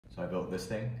So I built this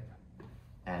thing,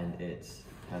 and it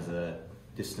has a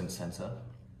distance sensor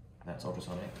that's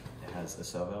ultrasonic. It has a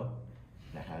servo,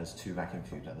 and it has 2 vacuum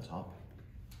tubes at the top.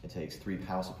 It takes 3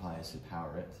 power supplies to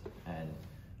power it, and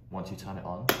once you turn it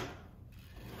on,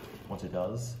 what it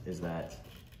does is that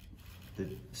the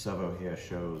servo here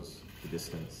shows the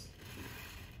distance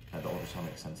that the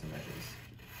ultrasonic sensor measures.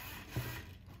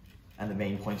 And the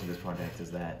main point of this project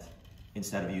is that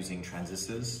instead of using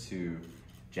transistors to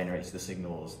generate the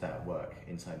signals that work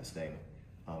inside this thing,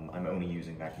 I'm only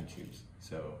using vacuum tubes.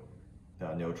 So there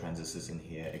are no transistors in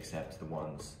here except the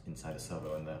ones inside the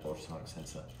servo and the ultrasonic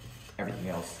sensor. Everything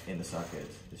else in the circuit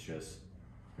is just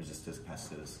resistors,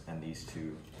 capacitors, and these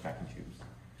 2 vacuum tubes.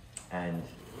 And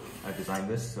I've designed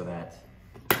this so that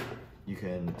you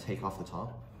can take off the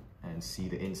top and see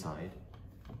the inside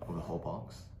of the whole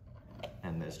box.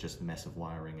 And there's just a mess of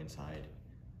wiring inside.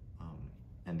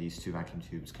 And these 2 vacuum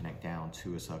tubes connect down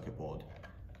to a circuit board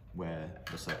where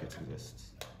the circuit exists.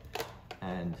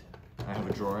 And I have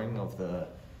a drawing of the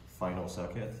final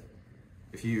circuit.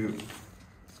 It's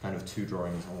kind of 2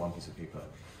 drawings on 1 piece of paper.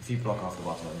 If you block off the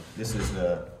bottom, this is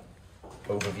the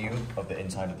overview of the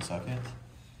inside of the circuit.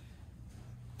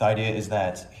 The idea is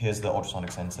that here's the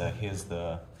ultrasonic sensor, here's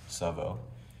the servo,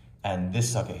 and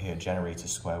this circuit here generates a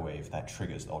square wave that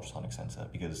triggers the ultrasonic sensor,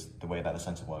 because the way that the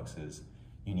sensor works is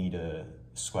you need a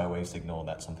square wave signal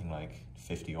that's something like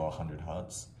 50 or 100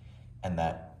 hertz, and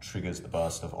that triggers the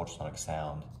burst of ultrasonic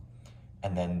sound.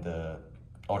 And then the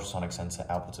ultrasonic sensor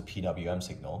outputs a PWM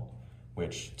signal,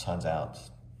 which turns out,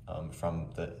 from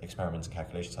the experiments and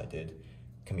calculations I did,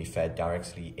 can be fed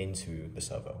directly into the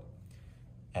servo.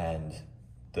 And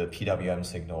the PWM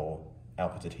signal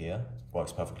outputted here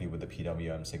works perfectly with the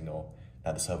PWM signal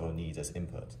that the servo needs as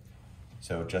input.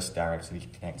 So just directly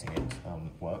connecting it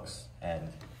works. And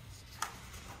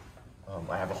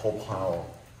I have a whole pile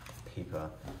of paper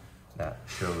that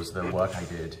shows the work I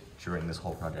did during this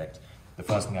whole project. The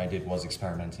first thing I did was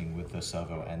experimenting with the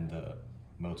servo and the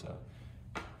motor,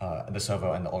 the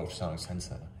servo and the ultrasonic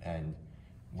sensor. And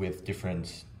with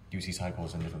different duty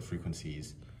cycles and different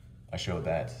frequencies, I showed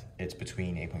that it's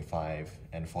between 8.5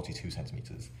 and 42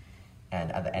 centimeters.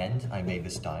 And at the end, I made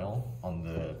this dial on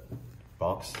the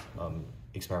box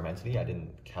experimentally. I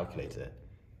didn't calculate it.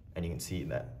 And you can see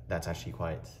that that's actually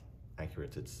quite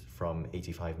accurate. It's from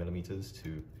 85 millimeters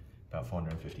to about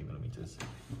 450 millimeters.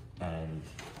 And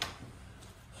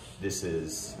this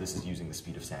is using the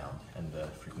speed of sound and the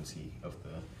frequency of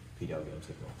the PWM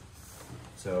signal.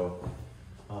 So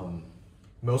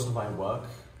most of my work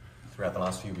throughout the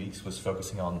last few weeks was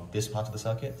focusing on this part of the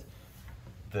circuit.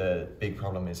 The big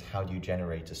problem is, how do you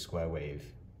generate a square wave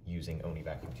using only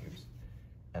vacuum tubes?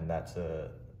 And that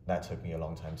took me a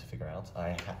long time to figure out.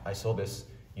 I saw this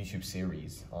YouTube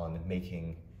series on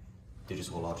making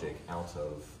digital logic out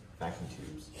of vacuum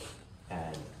tubes,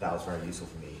 and that was very useful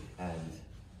for me. And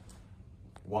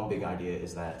one big idea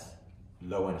is that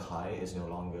low and high is no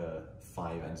longer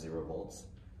 5 and 0 volts.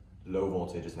 Low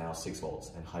voltage is now 6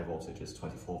 volts, and high voltage is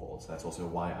 24 volts. That's also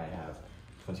why I have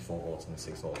 24 volts and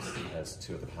 6 volts as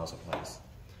 2 of the power supplies.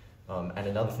 And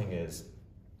another thing is,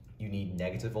 you need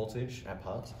negative voltage at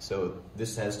part. So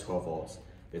this says 12 volts,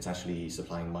 but it's actually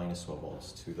supplying minus 12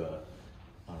 volts to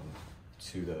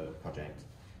the project.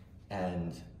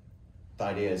 And the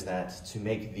idea is that to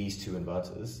make these 2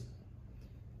 inverters,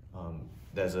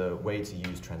 there's a way to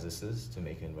use transistors to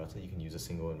make an inverter. You can use a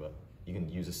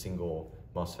single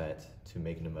MOSFET to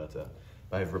make an inverter.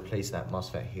 But I've replaced that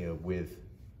MOSFET here with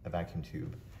a vacuum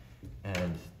tube.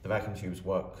 And the vacuum tubes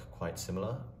work quite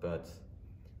similar, but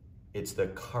it's the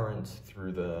current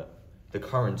through the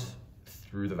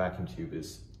vacuum tube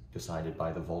is decided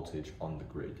by the voltage on the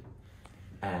grid.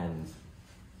 And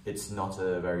it's not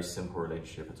a very simple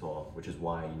relationship at all, which is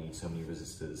why you need so many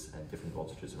resistors and different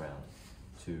voltages around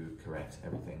to correct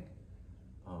everything.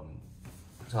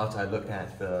 So after I looked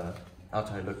at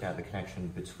the connection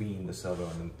between the servo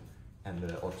and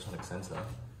the ultrasonic sensor,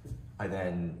 I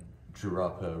then drew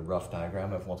up a rough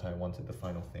diagram of what I wanted the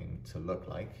final thing to look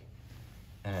like.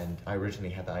 And I originally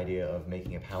had the idea of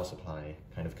making a power supply,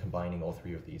 kind of combining all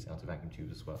 3 of these out of vacuum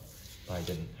tubes as well, but I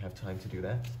didn't have time to do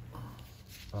that.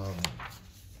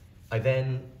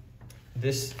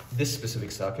 This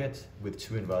specific circuit with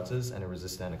 2 inverters and a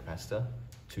resistor and a capacitor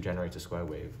to generate a square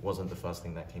wave wasn't the first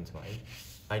thing that came to mind.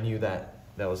 I knew that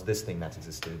there was this thing that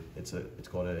existed. It's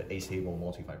called an astable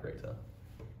multivibrator.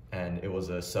 And it was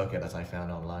a circuit that I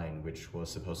found online, which was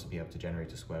supposed to be able to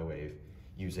generate a square wave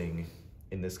using,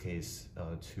 in this case,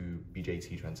 2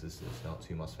 BJT transistors, not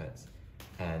 2 MOSFETs,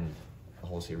 and a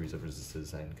whole series of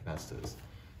resistors and capacitors.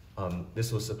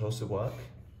 This was supposed to work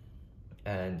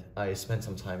And I spent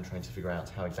some time trying to figure out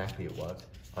how exactly it worked.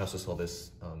 I also saw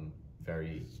this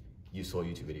very useful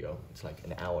YouTube video. It's like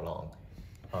an hour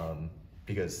long,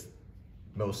 because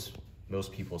most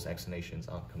people's explanations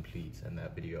aren't complete, and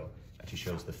that video actually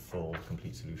shows the full,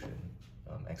 complete solution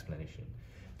explanation.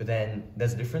 But then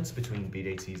there's a difference between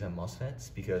BJTs and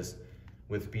MOSFETs, because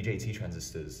with BJT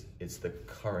transistors, it's the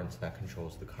current that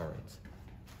controls the current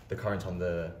on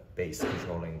the base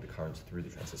controlling the current through the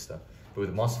transistor. But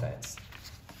with MOSFETs,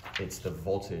 it's the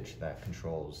voltage that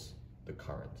controls the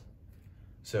current.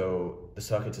 So the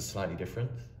circuits are slightly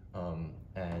different,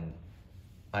 and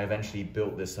I eventually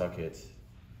built this circuit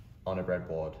on a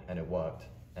breadboard, and it worked.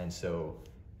 And so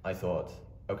I thought,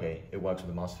 okay, it works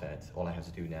with the MOSFET. All I have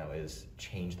to do now is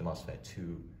change the MOSFET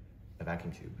to a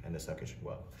vacuum tube, and the circuit should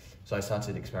work. So I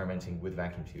started experimenting with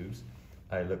vacuum tubes.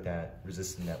 I looked at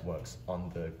resistor networks on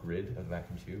the grid of the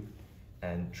vacuum tube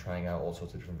and trying out all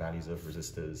sorts of different values of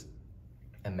resistors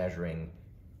and measuring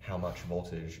how much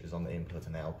voltage is on the input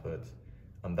and the output.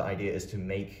 The idea is to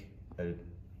make a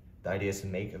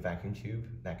vacuum tube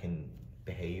that can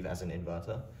behave as an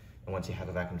inverter. And once you have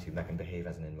a vacuum tube that can behave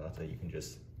as an inverter, you can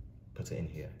just put it in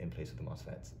here in place of the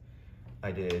MOSFETs.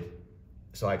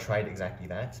 So I tried exactly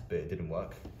that, but it didn't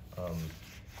work.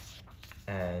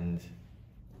 And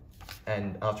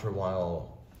after a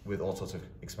while, with all sorts of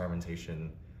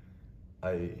experimentation,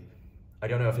 I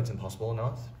don't know if it's impossible or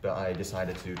not, but I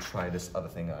decided to try this other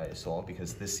thing I saw,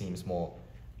 because this seems more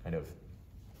kind of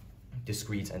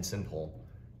discrete and simple.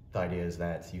 The idea is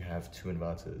that you have two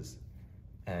inverters,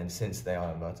 and since they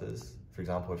are inverters, for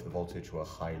example, if the voltage were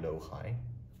high, low, high,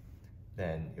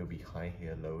 then it would be high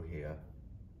here, low here,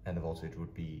 and the voltage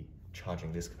would be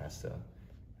charging this capacitor,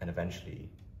 and eventually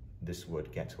this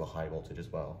would get to a high voltage as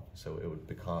well. So it would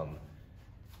become,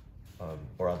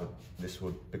 or rather, this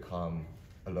would become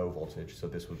a low voltage, so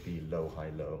this would be low,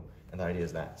 high, low. And the idea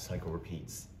is that cycle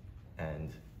repeats,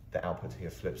 and the output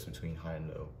here flips between high and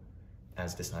low,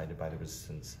 as decided by the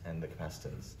resistance and the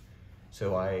capacitance.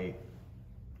 So I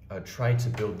tried to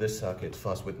build this circuit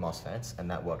first with MOSFETs, and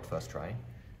that worked first try.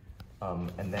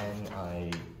 And then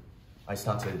I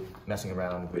started messing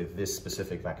around with this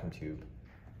specific vacuum tube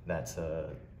that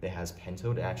it has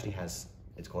pentode.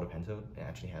 It's called a pentode. It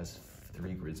actually has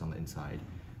 3 grids on the inside.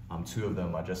 2 of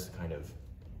them are just to kind of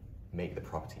make the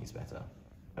properties better.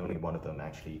 Only one of them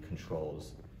actually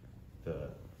controls the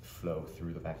flow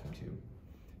through the vacuum tube.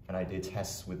 And I did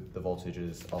tests with the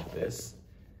voltages of this.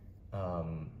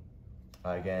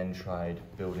 I again tried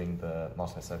building the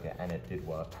MOSFET circuit, and it did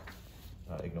work.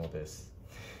 Ignore this.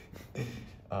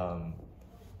 And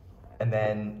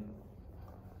then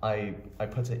I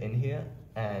put it in here,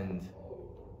 and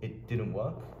it didn't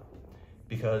work,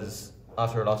 because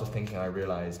after a lot of thinking, I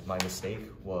realized my mistake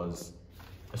was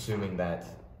assuming that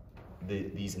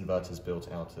these inverters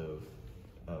built out of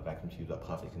vacuum tubes are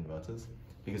perfect inverters,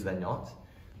 because they're not.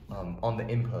 On the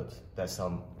input, a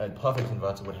perfect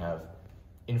inverter would have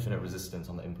infinite resistance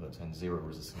on the input and 0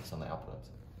 resistance on the output.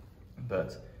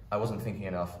 But I wasn't thinking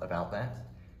enough about that,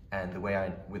 and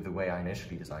with the way I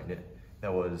initially designed it,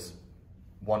 there was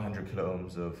 100 kilo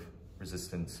ohms of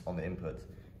resistance on the input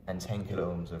and 10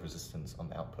 kilo ohms of resistance on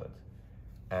the output.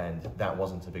 And that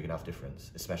wasn't a big enough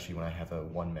difference, especially when I have a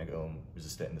 1 mega ohm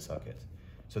resistor in the circuit.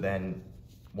 So then,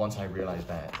 once I realized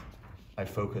that, I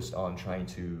focused on trying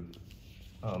to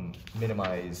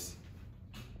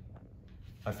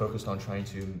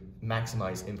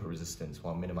maximize input resistance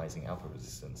while minimizing output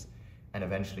resistance. And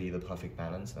eventually the perfect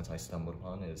balance that I stumbled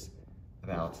upon is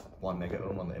about 1 mega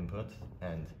ohm on the input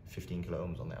and 15 kilo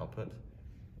ohms on the output.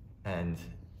 And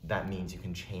that means you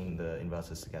can chain the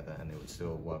inverters together and they would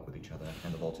still work with each other,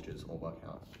 and the voltages all work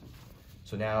out.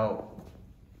 So now,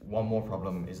 one more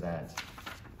problem is that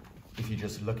if you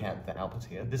just look at the output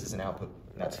here, this is an output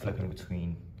that's flipping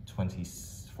between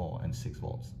 24 and 6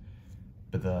 volts.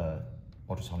 But the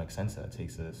ultrasonic sensor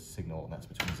takes a signal that's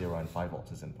between 0 and 5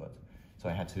 volts as input. So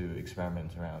I had to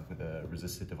experiment around with a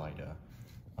resistor divider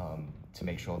to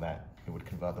make sure that it would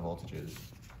convert the voltages.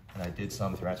 And I did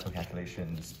some theoretical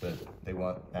calculations, but they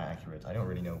weren't that accurate. I don't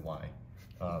really know why.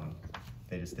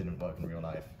 They just didn't work in real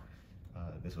life.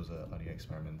 This was an audio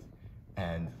experiment.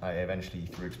 And I eventually,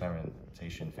 through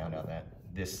experimentation, found out that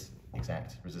this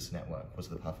exact resistor network was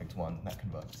the perfect one that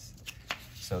converts.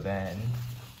 So then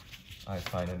I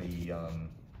finally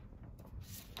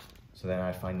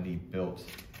built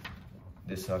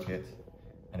this circuit,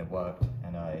 and it worked.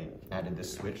 And I added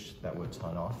this switch that would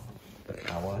turn off the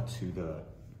power to the.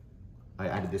 I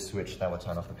added this switch that would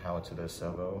turn off the power to the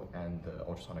servo and the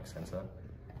ultrasonic sensor,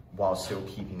 while still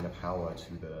keeping the power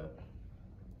to the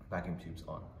vacuum tubes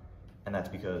on. And that's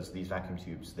because these vacuum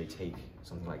tubes, they take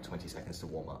something like 20 seconds to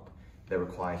warm up. They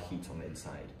require heat on the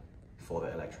inside for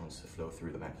the electrons to flow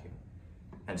through the vacuum.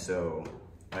 And so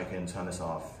I can turn this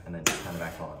off and then just turn it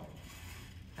back on.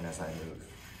 And as I move,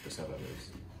 the servo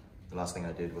moves. The last thing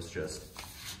I did was just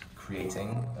creating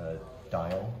a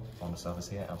dial on the surface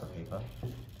here out of paper.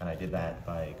 And I did that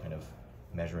by kind of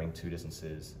measuring two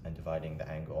distances and dividing the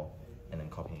angle and then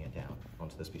copying it down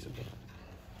onto this piece of paper.